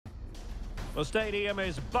The stadium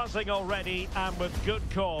is buzzing already, and with good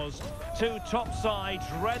cause. Two top sides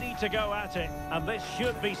ready to go at it, and this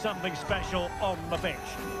should be something special on the pitch.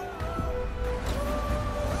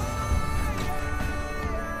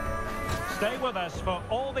 Stay with us for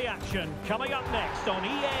all the action coming up next on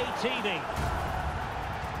EA TV.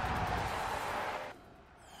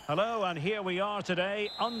 Hello, and here we are today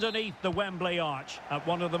underneath the Wembley Arch at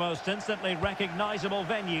one of the most instantly recognisable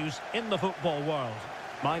venues in the football world.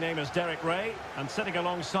 My name is Derek Ray, and sitting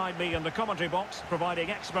alongside me in the commentary box,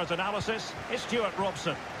 providing expert analysis, is Stuart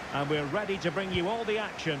Robson. And we're ready to bring you all the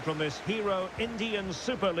action from this Hero Indian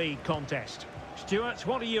Super League contest. Stuart,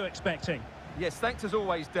 what are you expecting? Yes, thanks as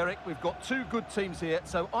always, Derek. We've got two good teams here,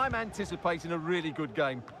 so I'm anticipating a really good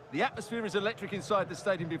game. The atmosphere is electric inside the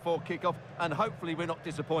stadium before kick-off, and hopefully we're not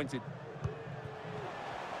disappointed.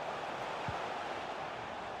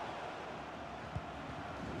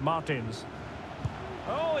 Martins.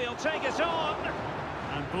 Oh, he'll take it on!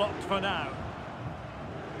 And blocked for now.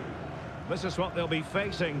 This is what they'll be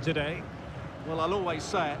facing today. Well, I'll always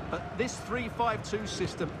say it, but this 3-5-2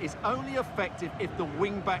 system is only effective if the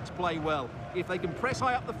wing-backs play well. If they can press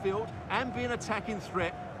high up the field and be an attacking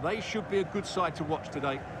threat, they should be a good side to watch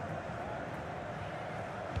today.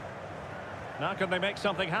 Now can they make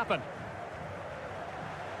something happen?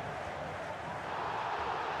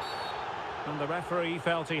 And the referee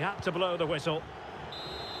felt he had to blow the whistle.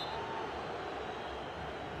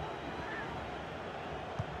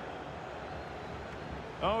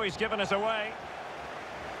 Oh, he's given us away.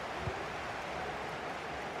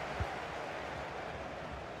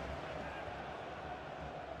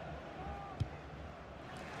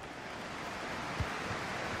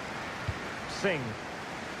 Singh.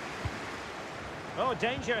 Oh,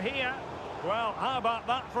 danger here. Well, how about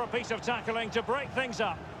that for a piece of tackling to break things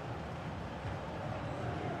up?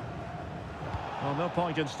 Well, no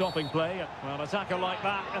point in stopping play. Well, a tackle like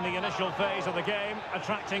that in the initial phase of the game,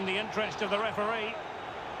 attracting the interest of the referee.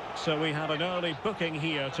 So we have an early booking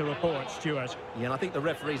here to report, Stuart. Yeah, and I think the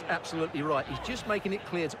referee's absolutely right. He's just making it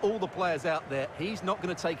clear to all the players out there, he's not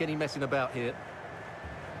going to take any messing about here.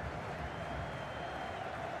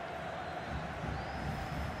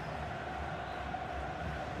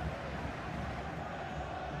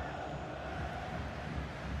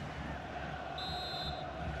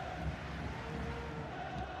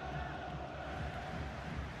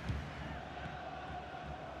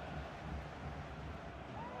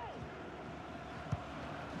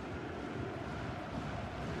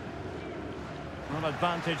 Well,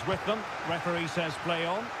 advantage with them. Referee says play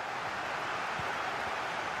on.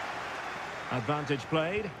 Advantage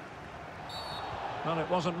played. Well, it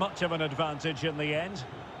wasn't much of an advantage in the end,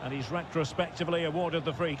 and he's retrospectively awarded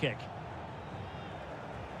the free kick.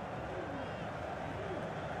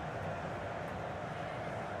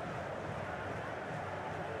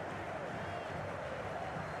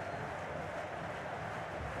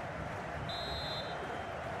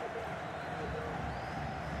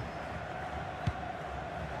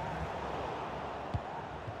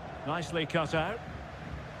 Nicely cut out.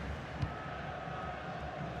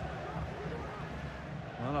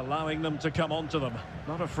 Well, allowing them to come onto them.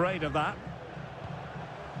 Not afraid of that.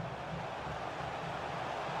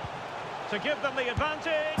 To give them the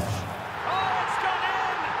advantage. Oh, it's gone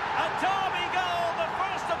in! A derby goal, the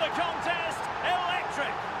first of the contest.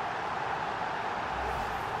 Electric!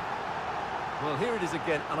 Well, here it is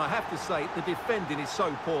again, and I have to say, the defending is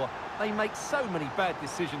so poor. They make so many bad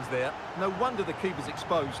decisions there. No wonder the keeper's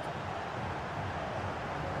exposed.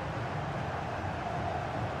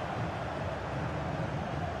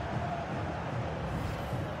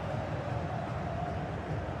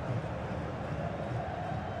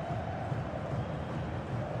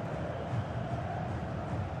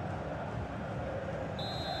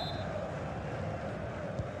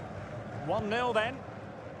 One 1-0 then.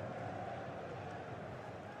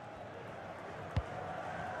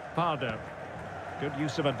 Pardo. Good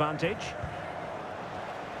use of advantage.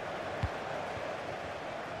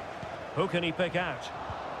 Who can he pick out?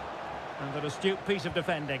 And an astute piece of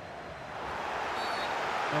defending.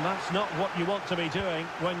 And that's not what you want to be doing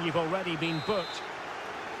when you've already been booked.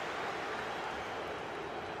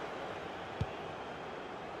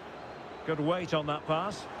 Good weight on that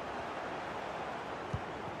pass.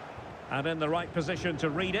 And in the right position to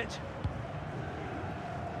read it.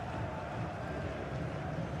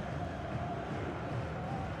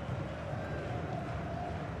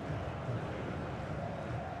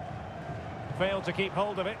 Failed to keep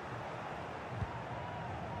hold of it.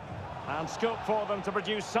 And scope for them to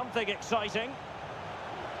produce something exciting.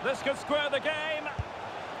 This could square the game.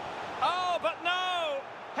 Oh, but no!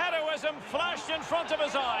 Header was enthusiasm flashed in front of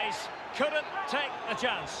his eyes. Couldn't take a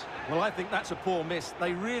chance. Well, I think that's a poor miss.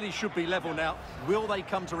 They really should be level now. Will they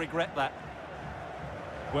come to regret that?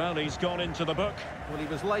 Well, he's gone into the book. Well, he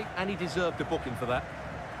was late and he deserved a booking for that.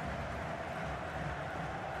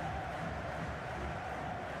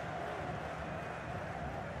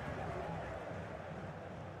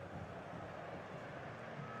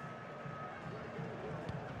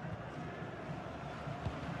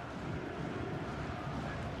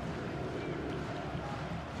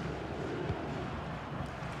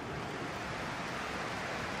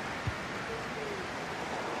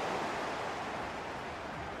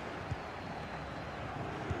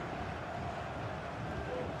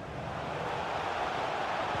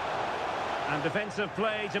 And defensive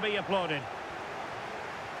play to be applauded.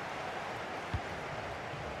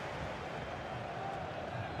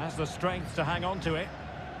 Has the strength to hang on to it.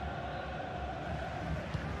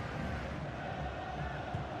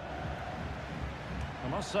 I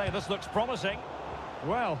must say, this looks promising.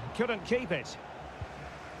 Well, couldn't keep it.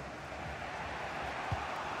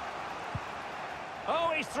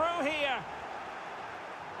 Oh, he's through here.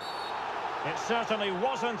 It certainly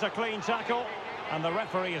wasn't a clean tackle. And the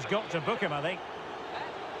referee has got to book him, I think.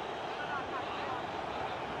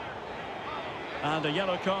 And a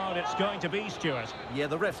yellow card it's going to be, Stuart. Yeah,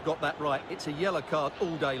 the ref's got that right. It's a yellow card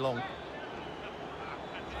all day long.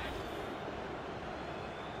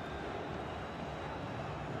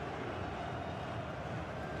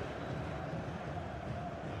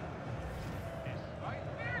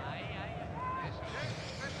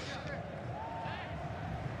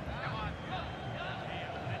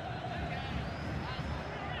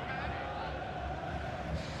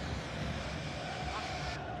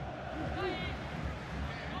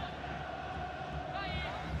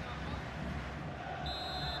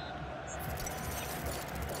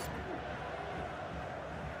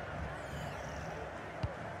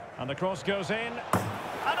 And the cross goes in. And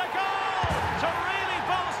a goal to really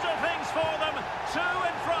bolster things for them. 2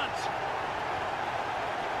 in front.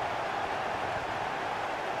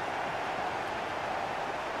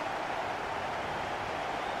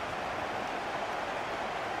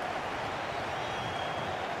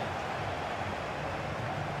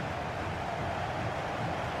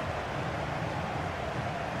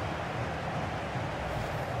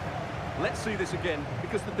 Let's see this again,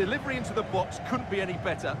 because the delivery into the box couldn't be any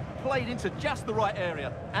better. Played into just the right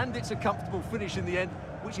area, and it's a comfortable finish in the end,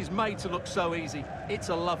 which is made to look so easy. It's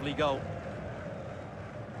a lovely goal.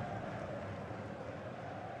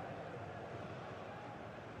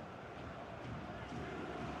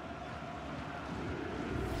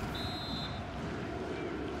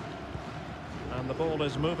 And the ball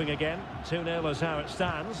is moving again. 2-0 is how it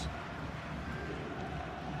stands.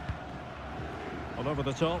 All over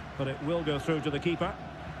the top, but it will go through to the keeper.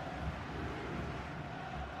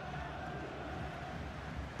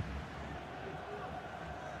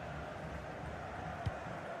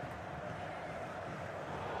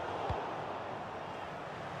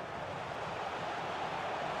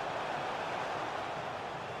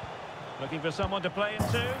 Looking for someone to play it to.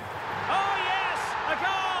 Oh, yes! A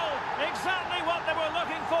goal! Exactly what they were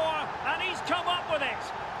looking for, and he's come up with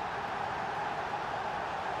it.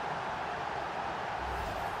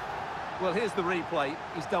 Well, here's the replay.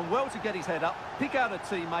 He's done well to get his head up, pick out a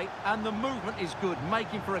teammate, and the movement is good,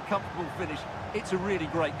 making for a comfortable finish. It's a really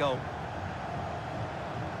great goal.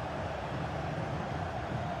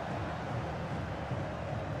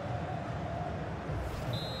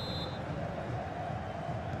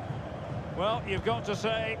 Well, you've got to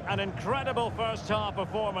say, an incredible first-half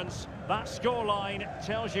performance. That scoreline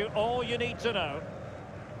tells you all you need to know.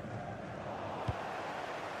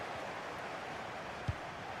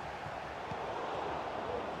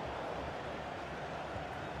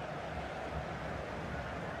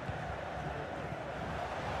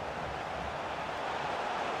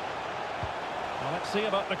 Well, let's see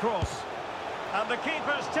about the cross. And the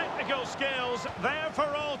keeper's technical skills there for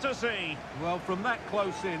all to see. Well, from that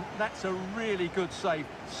close in, that's a really good save.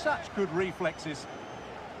 Such good reflexes.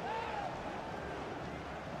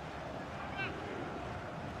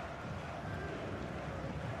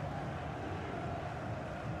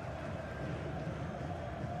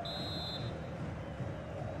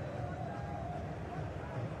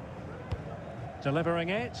 Delivering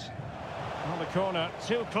it. On the corner,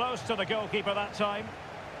 too close to the goalkeeper that time.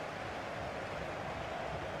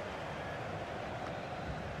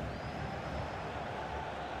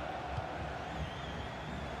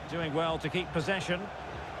 Doing well to keep possession.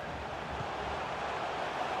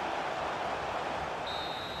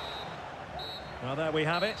 Well, there we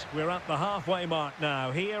have it. We're at the halfway mark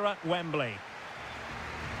now, here at Wembley.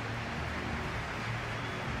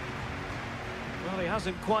 Well, he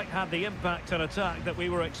hasn't quite had the impact and attack that we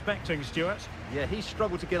were expecting, Stuart. Yeah, he's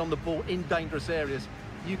struggled to get on the ball in dangerous areas.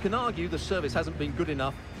 You can argue the service hasn't been good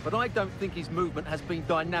enough, but I don't think his movement has been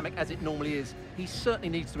dynamic as it normally is. He certainly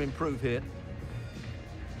needs to improve here.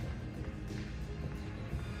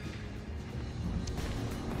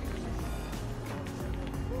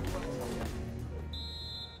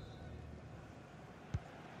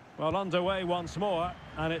 Well, underway once more,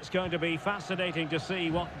 and it's going to be fascinating to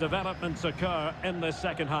see what developments occur in this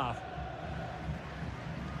second half.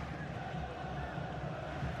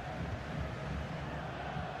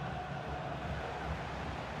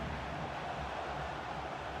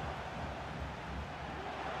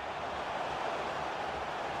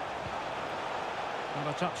 And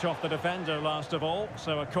a touch off the defender last of all,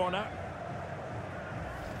 so a corner.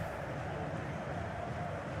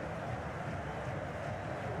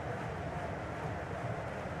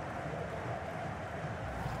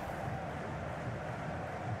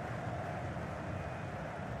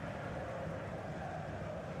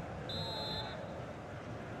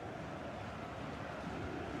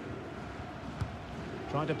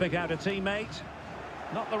 Trying to pick out a teammate.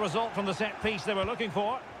 Not the result from the set piece they were looking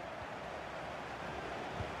for.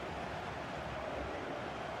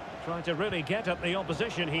 Trying to really get at the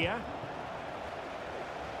opposition here.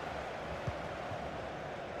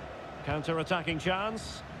 Counter-attacking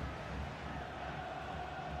chance.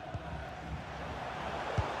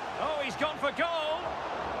 Oh, he's gone for goal.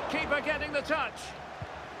 Keeper getting the touch.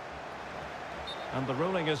 And the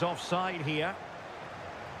ruling is offside here.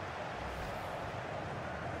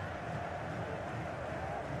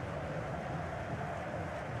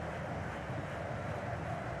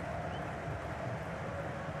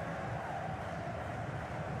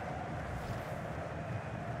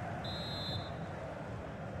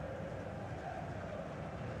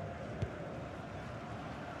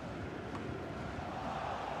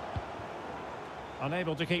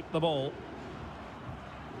 Unable to keep the ball.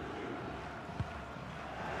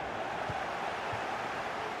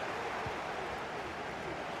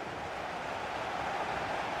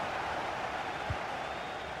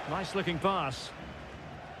 Nice looking pass.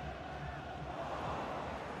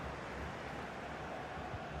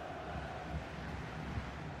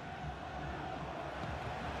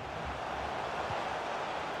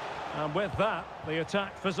 And with that, the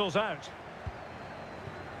attack fizzles out.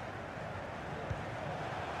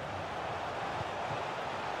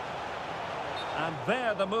 And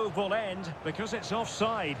there the move will end because it's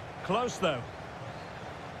offside. Close though.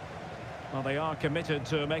 Well, they are committed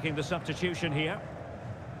to making the substitution here.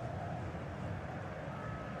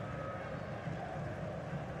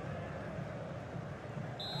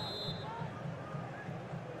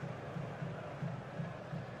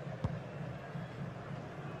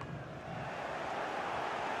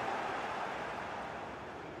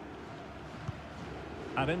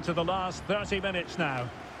 And into the last 30 minutes now.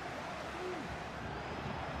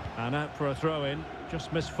 And out for a throw-in,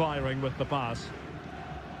 just misfiring with the pass.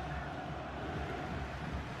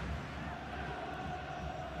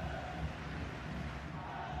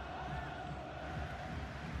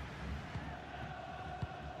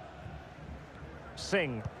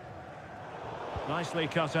 Singh. Nicely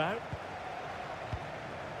cut out.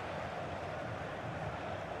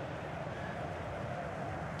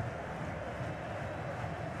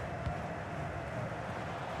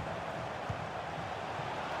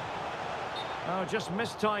 Oh, just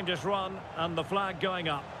mistimed his run, and the flag going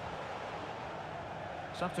up.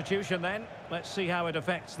 Substitution then. Let's see how it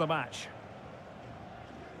affects the match.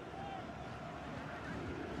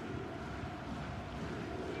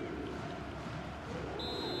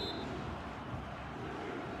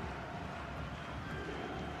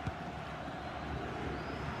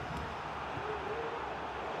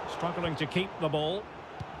 Struggling to keep the ball.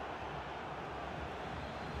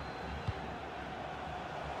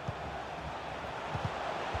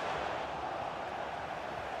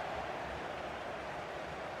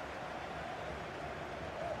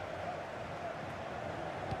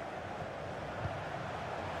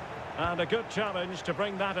 And a good challenge to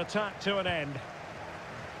bring that attack to an end.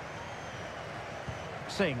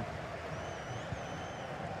 Singh.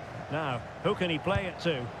 Now, who can he play it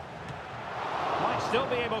to? Might still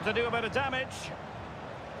be able to do a bit of damage.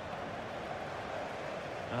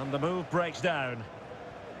 And the move breaks down.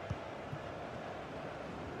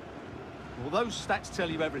 Well, those stats tell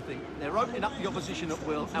you everything. They're opening up the opposition at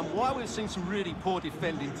will, and while we've seen some really poor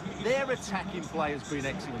defending, their attacking play has been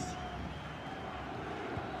excellent.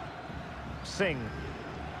 Singh.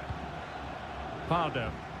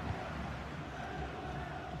 Pardo.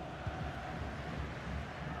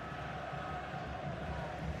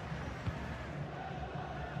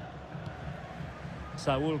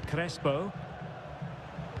 Saul Crespo.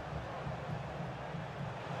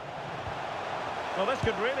 Well, this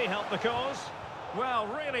could really help the cause. Well,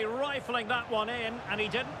 really rifling that one in, and he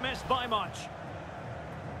didn't miss by much.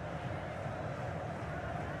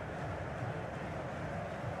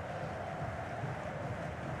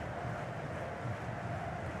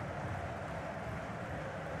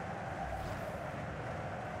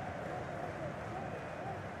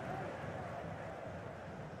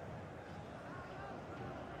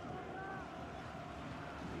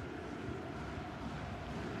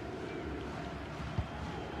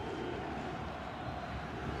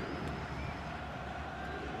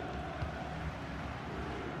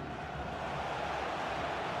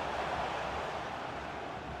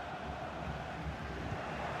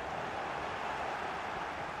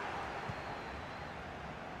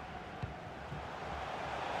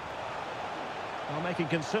 Well, making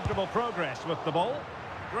considerable progress with the ball.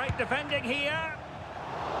 Great defending here.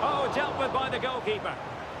 Oh, dealt with by the goalkeeper.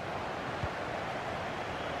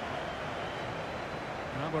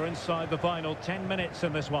 Now we're inside the final 10 minutes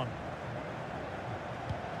in this one.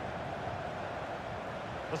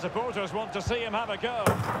 The supporters want to see him have a go.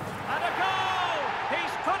 And a goal!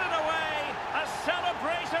 He's put it away! A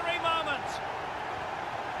celebratory moment!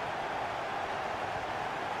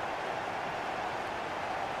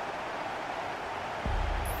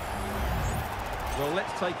 Well,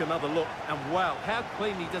 let's take another look. And wow, how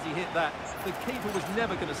cleanly does he hit that? The keeper was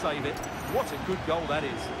never going to save it. What a good goal that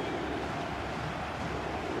is.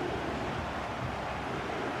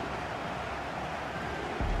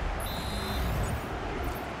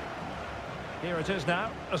 Here it is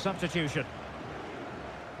now, a substitution.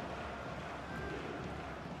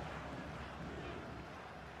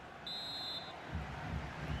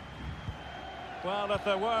 Well, if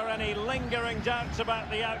there were any lingering doubts about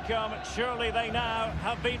the outcome, surely they now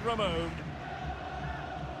have been removed.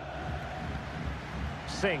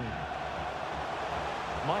 Singh.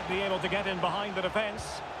 Might be able to get in behind the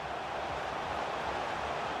defence.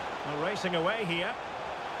 Well, racing away here.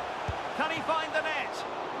 Can he find the net?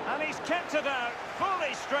 And he's kept it out,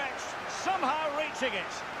 fully stretched, somehow reaching it.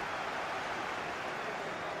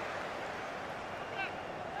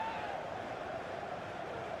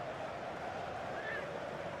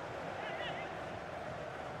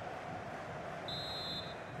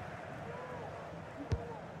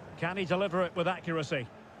 Can he deliver it with accuracy?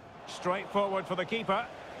 Straightforward for the keeper.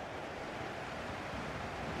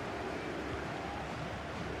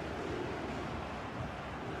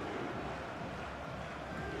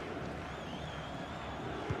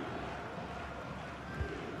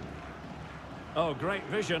 Oh, great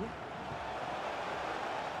vision.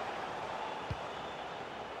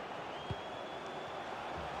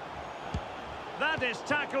 That is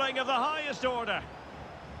tackling of the highest order.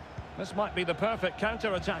 This might be the perfect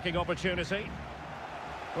counter-attacking opportunity.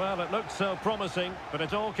 Well, it looked so promising, but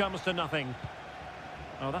it all comes to nothing.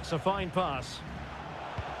 Oh, that's a fine pass.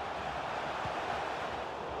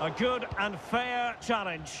 A good and fair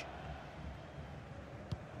challenge.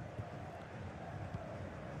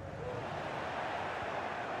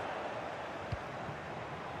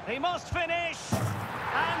 He must finish.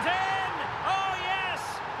 And in! Oh, yes!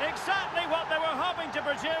 Exactly what they were hoping to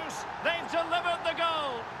produce. They've delivered the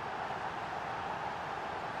goal.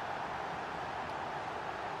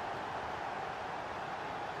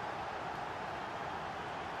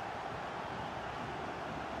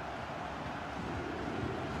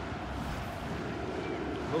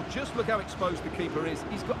 Well, just look how exposed the keeper is.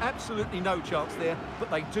 He's got absolutely no chance there, but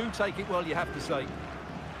they do take it well, you have to say.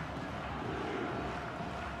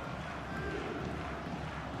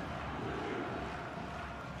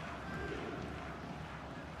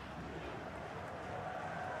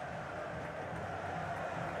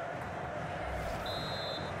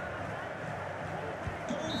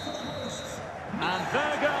 And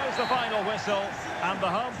there goes the final whistle, and the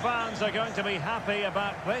home fans are going to be happy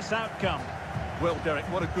about this outcome. Well, Derek,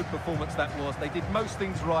 what a good performance that was. They did most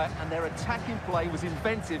things right, and their attacking play was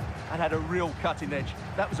inventive and had a real cutting edge.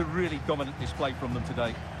 That was a really dominant display from them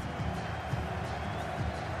today.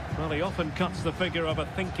 Well, he often cuts the figure of a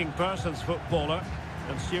thinking person's footballer,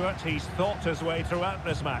 and Stuart, he's thought his way throughout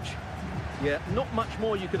this match. Yeah, not much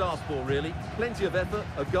more you could ask for, really. Plenty of effort,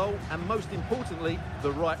 a goal, and most importantly,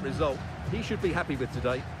 the right result. He should be happy with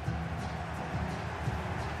today.